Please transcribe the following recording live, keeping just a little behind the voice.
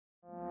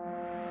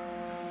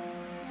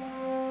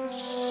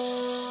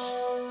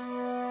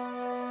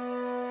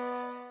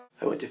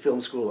went to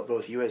film school at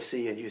both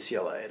USC and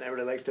UCLA, and I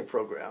really liked their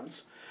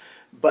programs.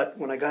 But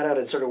when I got out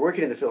and started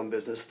working in the film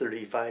business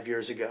 35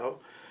 years ago,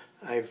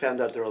 I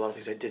found out there were a lot of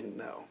things I didn't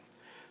know.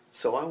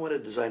 So I wanted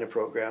to design a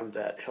program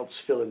that helps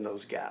fill in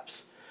those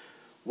gaps.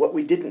 What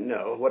we didn't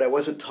know, what I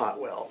wasn't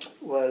taught well,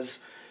 was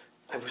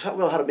I was taught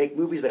well how to make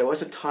movies, but I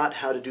wasn't taught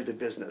how to do the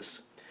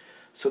business.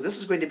 So this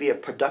is going to be a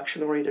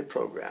production-oriented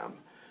program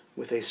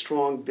with a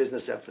strong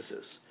business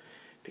emphasis,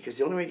 because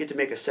the only way you get to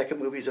make a second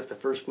movie is if the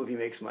first movie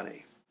makes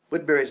money.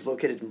 Woodbury is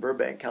located in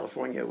Burbank,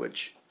 California,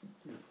 which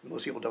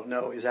most people don't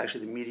know is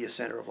actually the media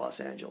center of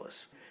Los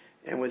Angeles.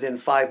 And within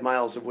 5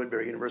 miles of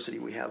Woodbury University,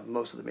 we have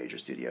most of the major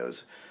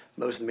studios,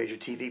 most of the major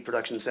TV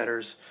production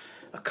centers,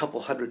 a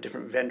couple hundred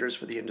different vendors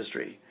for the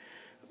industry.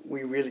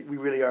 We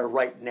really are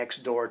right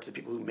next door to the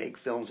people who make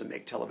films and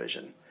make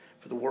television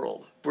for the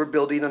world. We're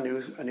building a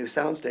new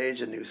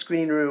soundstage, a new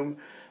screening room,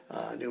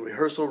 new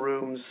rehearsal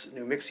rooms,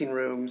 new mixing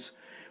rooms.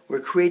 We're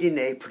creating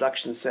a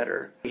production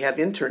center. We have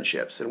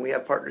internships and we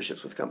have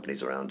partnerships with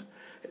companies around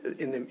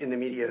in the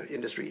media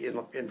industry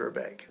in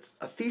Burbank.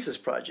 A thesis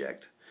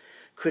project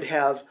could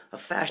have a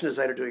fashion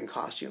designer doing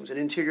costumes, an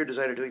interior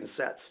designer doing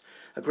sets,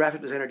 a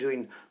graphic designer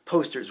doing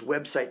posters,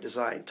 website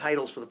design,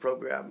 titles for the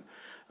program.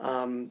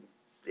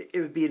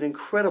 It would be an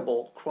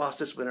incredible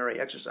cross-disciplinary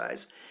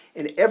exercise,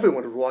 and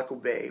everyone would walk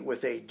away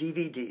with a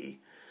DVD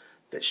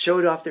that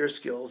showed off their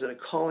skills in a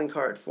calling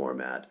card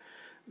format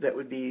that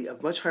would be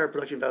of much higher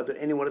production value than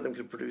any one of them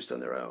could produce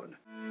on their own.